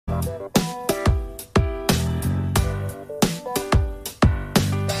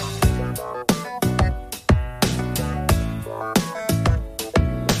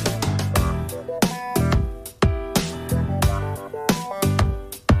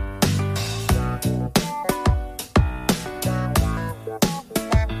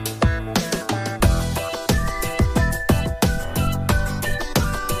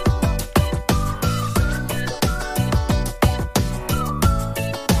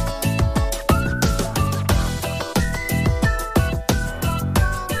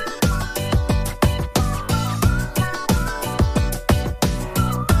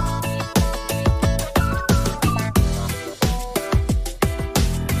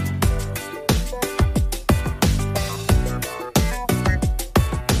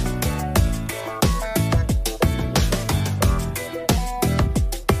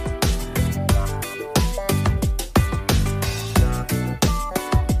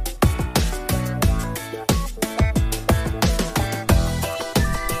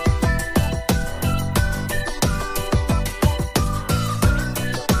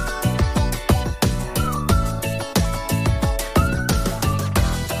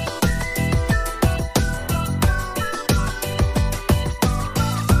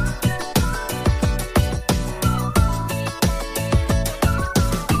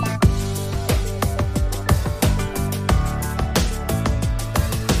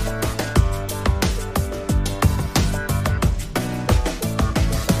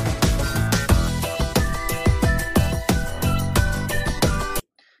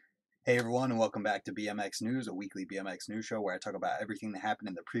Hey everyone, and welcome back to BMX News, a weekly BMX news show where I talk about everything that happened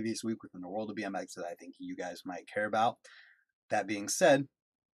in the previous week within the world of BMX that I think you guys might care about. That being said,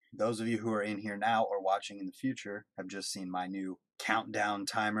 those of you who are in here now or watching in the future have just seen my new countdown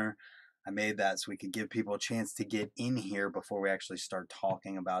timer. I made that so we could give people a chance to get in here before we actually start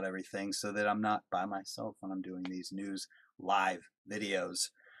talking about everything so that I'm not by myself when I'm doing these news live videos.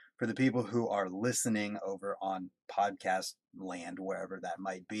 For the people who are listening over on podcast land, wherever that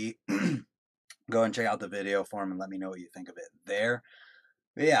might be, go and check out the video form and let me know what you think of it there.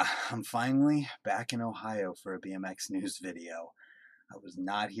 But yeah, I'm finally back in Ohio for a BMX news video. I was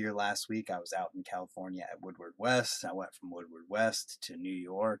not here last week. I was out in California at Woodward West. I went from Woodward West to New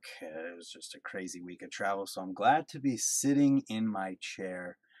York. It was just a crazy week of travel. So I'm glad to be sitting in my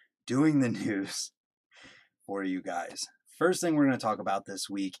chair doing the news for you guys. First thing we're going to talk about this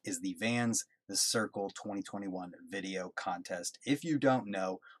week is the Vans The Circle 2021 video contest. If you don't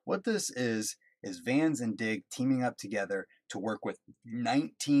know, what this is Vans and Dig teaming up together to work with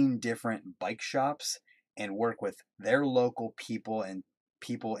 19 different bike shops and work with their local people and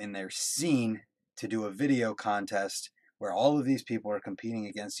people in their scene to do a video contest where all of these people are competing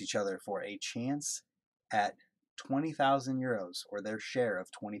against each other for a chance at 20,000 euros or their share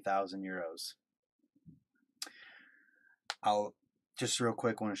of 20,000 euros. I'll just real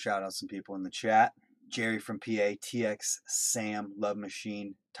quick want to shout out some people in the chat. Jerry from PA, TX Sam, Love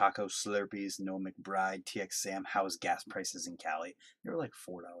Machine, Taco Slurpees, Noah McBride, TX Sam. How is gas prices in Cali? They were like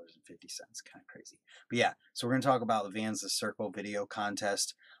 $4.50, kind of crazy. But yeah, so we're going to talk about the Vans The Circle video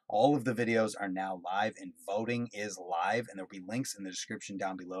contest. All of the videos are now live and voting is live, and there'll be links in the description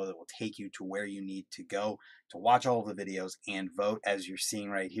down below that will take you to where you need to go to watch all of the videos and vote. As you're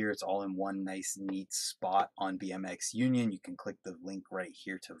seeing right here, it's all in one nice, neat spot on BMX Union. You can click the link right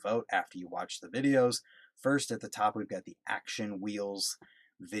here to vote after you watch the videos. First, at the top, we've got the Action Wheels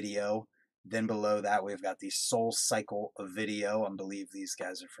video. Then below that, we've got the Soul Cycle video. I believe these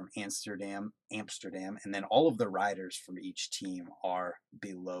guys are from Amsterdam. And then all of the riders from each team are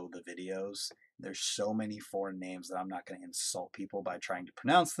below the videos. There's so many foreign names that I'm not going to insult people by trying to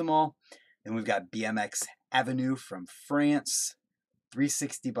pronounce them all. Then we've got BMX Avenue from France.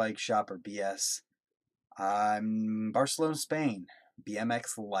 360 Bike Shop, or BS. Barcelona, Spain.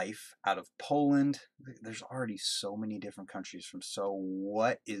 BMX Life out of Poland. There's already so many different countries from. So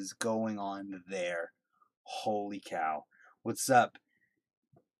what is going on there? Holy cow. What's up?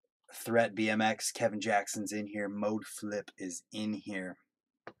 Threat BMX. Kevin Jackson's in here. Mode Flip is in here.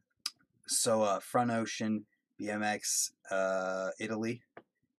 So Front Ocean BMX Italy.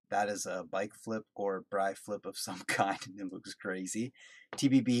 That is a bike flip or bri flip of some kind. It looks crazy.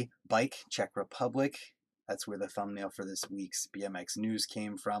 TBB Bike, Czech Republic. That's where the thumbnail for this week's BMX news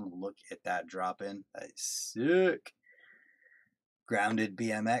came from. Look at that drop in. That is sick. Grounded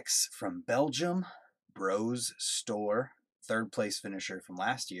BMX from Belgium. Bros Store, third place finisher from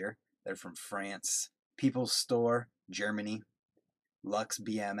last year. They're from France. People's Store, Germany. Lux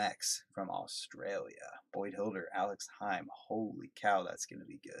BMX from Australia. Boyd Hilder, Alex Heim. Holy cow, that's going to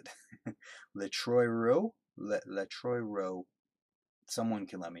be good. Letroy Rowe someone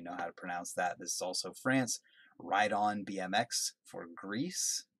can let me know how to pronounce that. This is also France. Ride On BMX for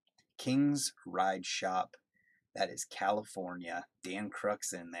Greece. King's Ride Shop, that is California. Dan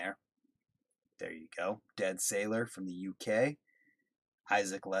Crook's in there. There you go. Dead Sailor from the UK.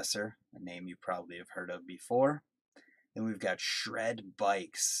 Isaac Lesser, a name you probably have heard of before. Then we've got Shred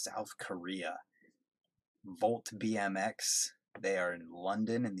Bikes, South Korea. Volt BMX, they are in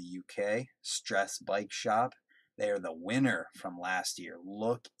London in the UK. Stress Bike Shop, they are the winner from last year.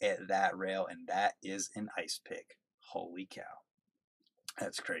 Look at that rail, and that is an ice pick. Holy cow.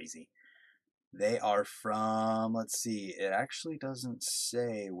 That's crazy. They are from, let's see, it actually doesn't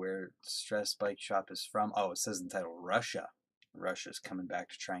say where Stress Bike Shop is from. Oh, it says in the title, Russia. Russia's coming back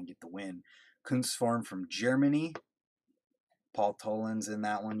to try and get the win. Kunstform from Germany. Paul Tolan's in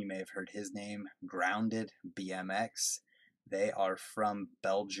that one. You may have heard his name. Grounded BMX. They are from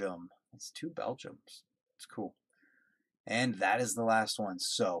Belgium. That's 2 Belgiums. It's cool. And that is the last one.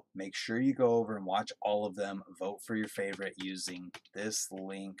 So make sure you go over and watch all of them. Vote for your favorite using this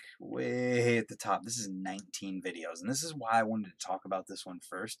link way at the top. This is 19 videos. And this is why I wanted to talk about this one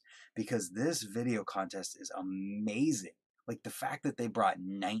first, because this video contest is amazing. Like the fact that they brought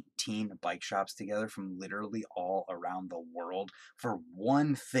 19 bike shops together from literally all around the world for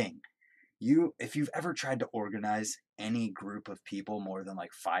one thing. If you've ever tried to organize any group of people, more than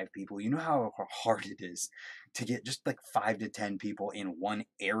like 5 people, you know how hard it is to get just like 5 to 10 people in one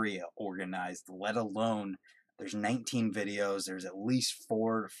area organized, let alone there's 19 videos, there's at least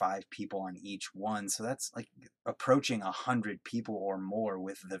 4 or 5 people on each one. So that's like approaching 100 people or more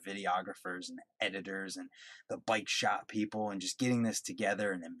with the videographers and editors and the bike shop people, and just getting this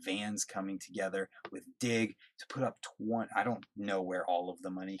together, and then vans coming together with Dig to put up 20. I don't know where all of the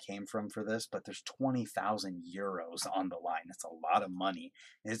money came from for this, but there's 20,000 euros on the line. It's a lot of money.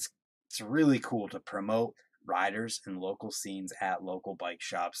 It's really cool to promote riders and local scenes at local bike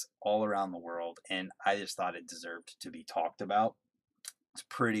shops all around the world, and I just thought it deserved to be talked about. It's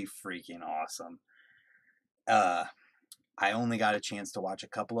pretty freaking awesome. I only got a chance to watch a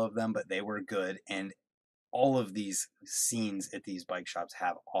couple of them, but they were good, and all of these scenes at these bike shops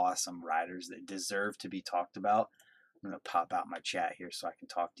have awesome riders that deserve to be talked about. I'm going to pop out my chat here so I can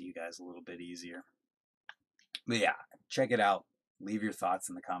talk to you guys a little bit easier. But yeah, check it out. Leave your thoughts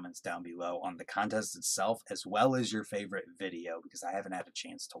in the comments down below on the contest itself, as well as your favorite video, because I haven't had a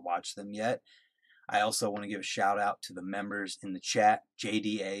chance to watch them yet. I also want to give a shout out to the members in the chat.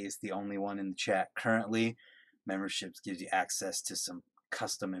 JDA is the only one in the chat currently. Memberships gives you access to some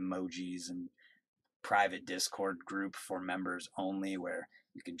custom emojis and private Discord group for members only, where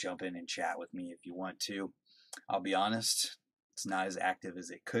you can jump in and chat with me if you want to. I'll be honest, it's not as active as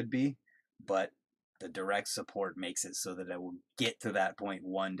it could be, but the direct support makes it so that I will get to that point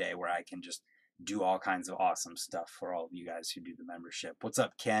one day where I can just do all kinds of awesome stuff for all of you guys who do the membership. What's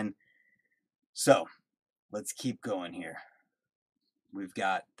up, Ken? So let's keep going here. We've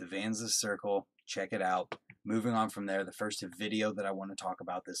got the Vanza Circle. Check it out. Moving on from there, the first video that I want to talk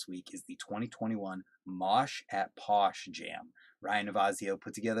about this week is the 2021 Mosh at Posh Jam. Ryan Navazio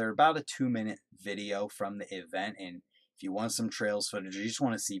put together about a 2-minute video from the event, and if you want some trails footage, or you just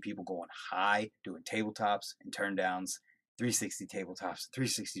want to see people going high, doing tabletops and turndowns, 360 tabletops,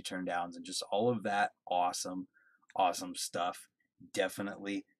 360 turndowns, and just all of that awesome stuff,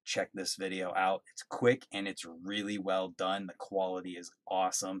 definitely check this video out. It's quick and it's really well done. The quality is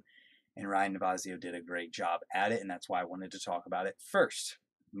awesome, and Ryan Navazio did a great job at it, and that's why I wanted to talk about it first.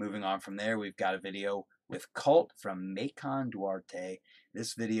 Moving on from there, we've got a video with Cult from Macon Duarte.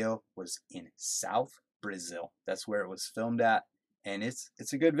 This video was in South Brazil. That's where it was filmed at, and it's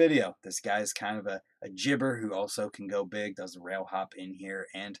a good video. This guy's kind of a jibber who also can go big, does a rail hop in here,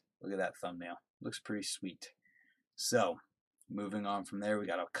 and look at that thumbnail. Looks pretty sweet. So moving on from there, we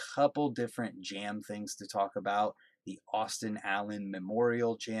got a couple different jam things to talk about. The Austin Allen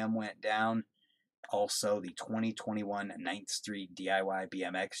Memorial Jam went down. Also, the 2021 9th Street DIY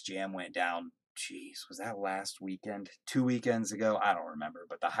BMX Jam went down. Jeez, was that last weekend? 2 weekends ago? I don't remember,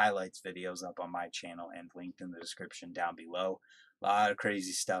 but the highlights video's up on my channel and linked in the description down below. A lot of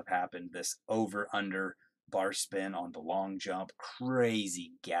crazy stuff happened. This over-under bar spin on the long jump.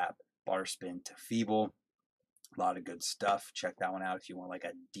 Crazy gap bar spin to feeble. A lot of good stuff. Check that one out if you want like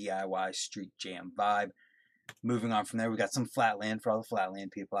a DIY street jam vibe. Moving on from there, we got some Flatland for all the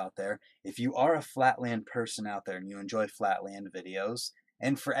Flatland people out there. If you are a Flatland person out there and you enjoy Flatland videos,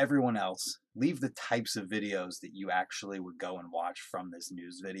 and for everyone else, leave the types of videos that you actually would go and watch from this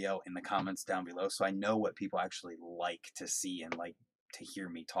news video in the comments down below, so I know what people actually like to see and like to hear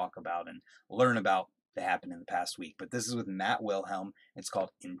me talk about and learn about that happened in the past week. But this is with Matt Wilhelm. It's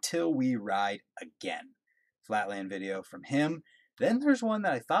called Until We Ride Again. Flatland video from him. Then there's one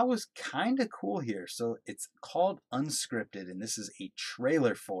that I thought was kind of cool here. So it's called Unscripted, and this is a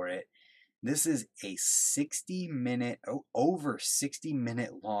trailer for it. This is a 60-minute, over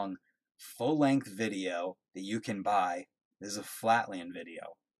 60-minute long, full-length video that you can buy. This is a Flatland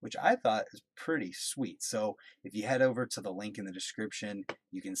video, which I thought is pretty sweet. So if you head over to the link in the description,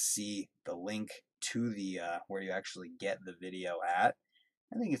 you can see the link to the where you actually get the video at.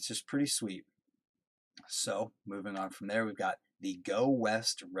 I think it's just pretty sweet. So moving on from there, we've got the Go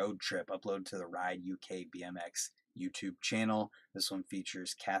West Road Trip uploaded to the Ride UK BMX YouTube channel. This one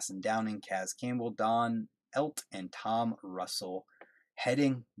features Casson Downing, Kaz Campbell, Don Elt, and Tom Russell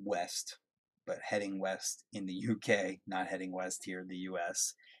heading west, but heading west in the UK, not heading west here in the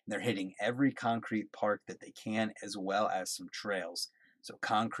US. And they're hitting every concrete park that they can, as well as some trails. So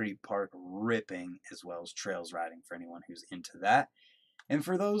concrete park ripping, as well as trails riding for anyone who's into that. And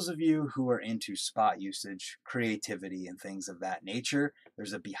for those of you who are into spot usage, creativity, and things of that nature,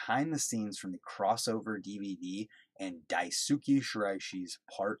 there's a behind the scenes from the crossover DVD and Daisuke Shiraishi's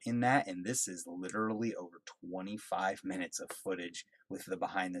part in that. And this is literally over 25 minutes of footage with the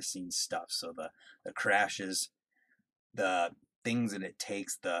behind the scenes stuff. So the crashes, the things that it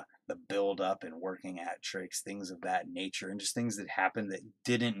takes, the build up and working at tricks, things of that nature, and just things that happened that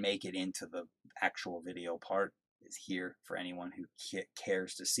didn't make it into the actual video part is here for anyone who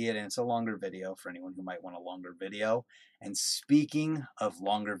cares to see it. And it's a longer video for anyone who might want a longer video. And speaking of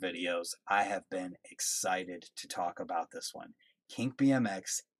longer videos, I have been excited to talk about this one. Kink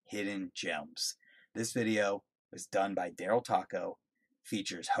BMX Hidden Gems. This video was done by Daryl Taco,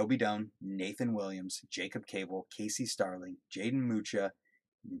 features Hobie Doan, Nathan Williams, Jacob Cable, Casey Starling, Jaden Mucha,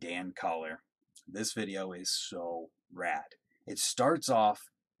 and Dan Collar. This video is so rad. It starts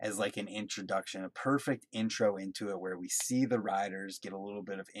off as like an introduction, a perfect intro into it where we see the riders, get a little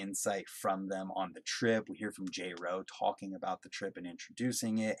bit of insight from them on the trip. We hear from Jay Rowe talking about the trip and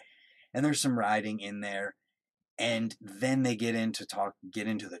introducing it. And there's some riding in there. And then they get into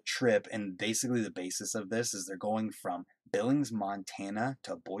the trip, and basically the basis of this is they're going from Billings, Montana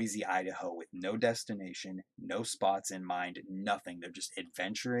to Boise, Idaho with no destination, no spots in mind, nothing. They're just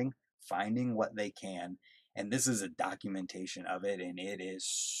adventuring, finding what they can. And this is a documentation of it, and it is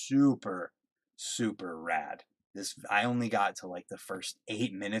super, super rad. I only got to like the first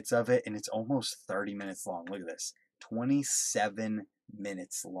 8 minutes of it, and it's almost 30 minutes long. Look at this, 27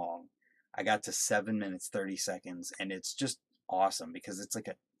 minutes long. I got to 7 minutes 30 seconds, and it's just awesome because it's like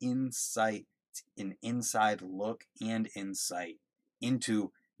an inside look and insight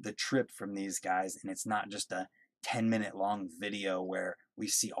into the trip from these guys. And it's not just a 10-minute long video where we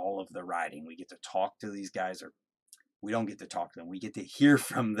see all of the riding. We get to talk to these guys, or we don't get to talk to them. We get to hear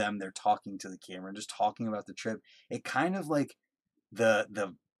from them. They're talking to the camera, just talking about the trip. It kind of like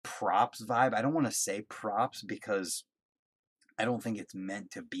the props vibe. I don't want to say props because I don't think it's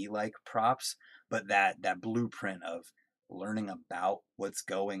meant to be like props, but that blueprint of learning about what's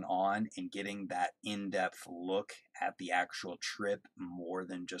going on and getting that in-depth look at the actual trip more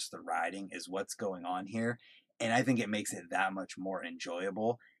than just the riding is what's going on here. And I think it makes it that much more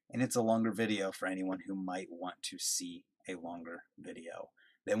enjoyable. And it's a longer video for anyone who might want to see a longer video.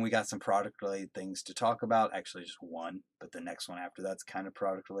 Then we got some product related things to talk about. Actually, just one, but the next one after that's kind of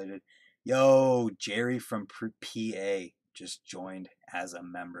product related. Yo, Jerry from PA just joined as a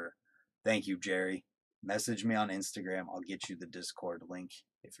member. Thank you, Jerry. Message me on Instagram. I'll get you the Discord link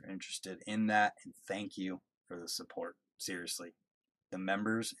if you're interested in that. And thank you for the support. Seriously. The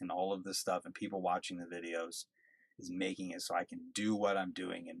members and all of this stuff and people watching the videos is making it so I can do what I'm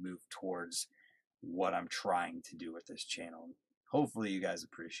doing and move towards what I'm trying to do with this channel. Hopefully you guys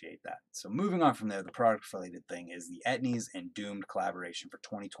appreciate that. So moving on from there, the product related thing is the Etnies and Doomed collaboration for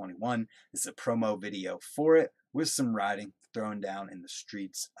 2021. This is a promo video for it with some riding thrown down in the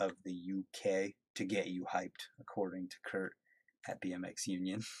streets of the UK to get you hyped, according to Kurt at BMX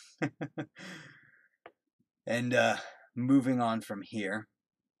Union. And moving on from here,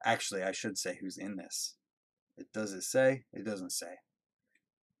 actually I should say who's in this. Does it say? It doesn't say.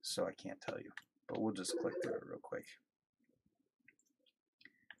 So I can't tell you, but we'll just click through it real quick.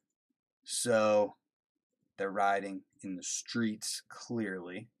 So they're riding in the streets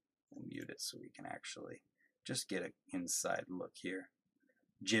clearly. We'll mute it so we can actually just get an inside look here.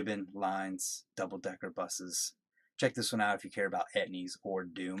 Jibbin, lines, double-decker buses. Check this one out if you care about Etnies or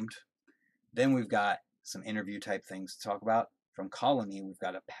Doomed. Then we've got some interview type things to talk about. From Colony, we've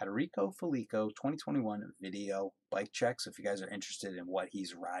got a Patrico Felico 2021 video bike check. So if you guys are interested in what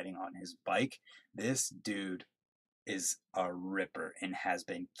he's riding on his bike, this dude is a ripper and has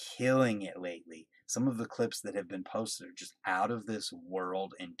been killing it lately. Some of the clips that have been posted are just out of this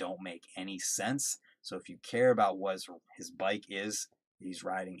world and don't make any sense, So if you care about what his bike is he's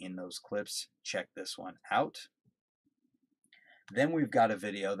riding in those clips, check this one out. Then we've got a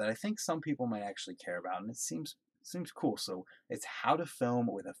video that I think some people might actually care about, and it seems cool. So it's how to film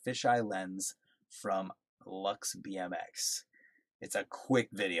with a fisheye lens from Lux BMX. It's a quick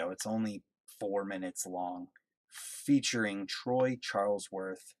video. It's only 4 minutes long, featuring Troy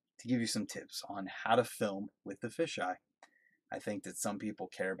Charlesworth to give you some tips on how to film with the fisheye. I think that some people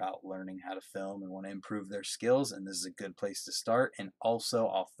care about learning how to film and want to improve their skills, and this is a good place to start. And also,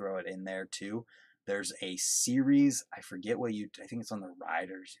 I'll throw it in there too. There's a series, I forget what I think it's on the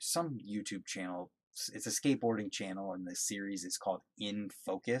Riders, some YouTube channel. It's a skateboarding channel, and the series is called In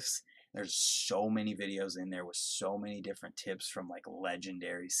Focus. There's so many videos in there with so many different tips from like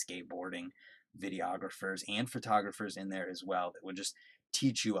legendary skateboarding videographers and photographers in there as well that would just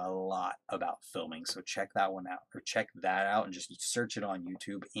teach you a lot about filming. So check that one out, or check that out and just search it on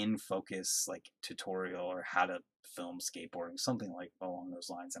YouTube, In Focus, like tutorial or how to film skateboarding, something like along those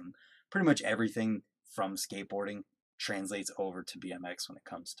lines. And pretty much everything from skateboarding translates over to BMX when it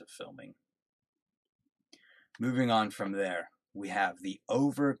comes to filming. Moving on from there, we have the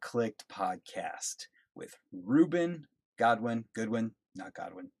Overclicked podcast with Goodwin,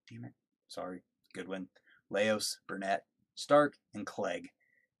 Leos, Burnett, Stark, and Clegg,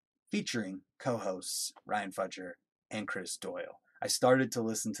 featuring co-hosts Ryan Fudger and Chris Doyle. I started to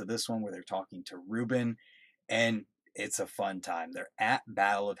listen to this one where they're talking to Ruben, and it's a fun time. They're at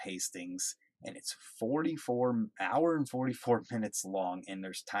Battle of Hastings, and it's 44 minutes long, and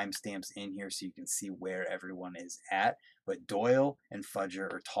there's timestamps in here so you can see where everyone is at. But Doyle and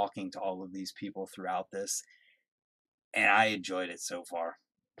Fudger are talking to all of these people throughout this, and I enjoyed it so far.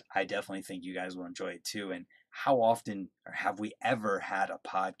 I definitely think you guys will enjoy it too. And how often, or have we ever had a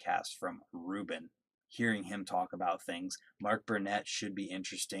podcast from Ruben, hearing him talk about things? Mark Burnett should be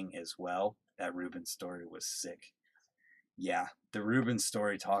interesting as well. That Ruben story was sick. Yeah, the Ruben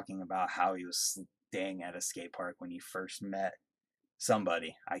story, talking about how he was staying at a skate park when he first met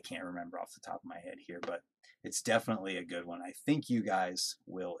somebody. I can't remember off the top of my head here, but it's definitely a good one. I think you guys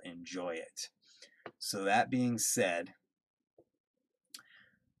will enjoy it. So that being said,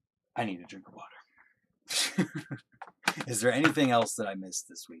 I need a drink of water. Is there anything else that I missed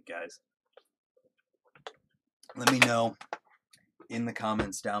this week, guys? Let me know in the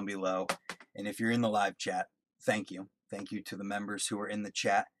comments down below. And if you're in the live chat, thank you. Thank you to the members who are in the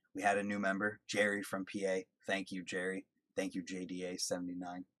chat. We had a new member, Jerry from PA. Thank you, Jerry. Thank you,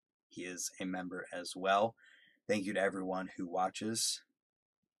 JDA79. He is a member as well. Thank you to everyone who watches.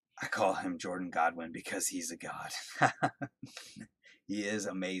 I call him Jordan Godwin because he's a god. He is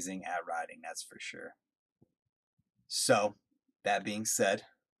amazing at riding, that's for sure. So, that being said,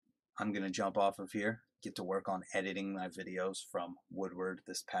 I'm going to jump off of here, get to work on editing my videos from Woodward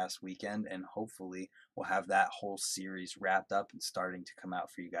this past weekend, and hopefully we'll have that whole series wrapped up and starting to come out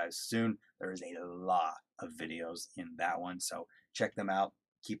for you guys soon. There is a lot of videos in that one, so check them out.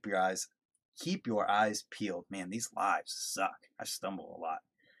 Keep your eyes peeled. Man, these lives suck. I stumble a lot.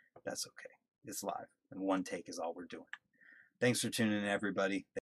 That's okay. It's live, and one take is all we're doing. Thanks for tuning in, everybody.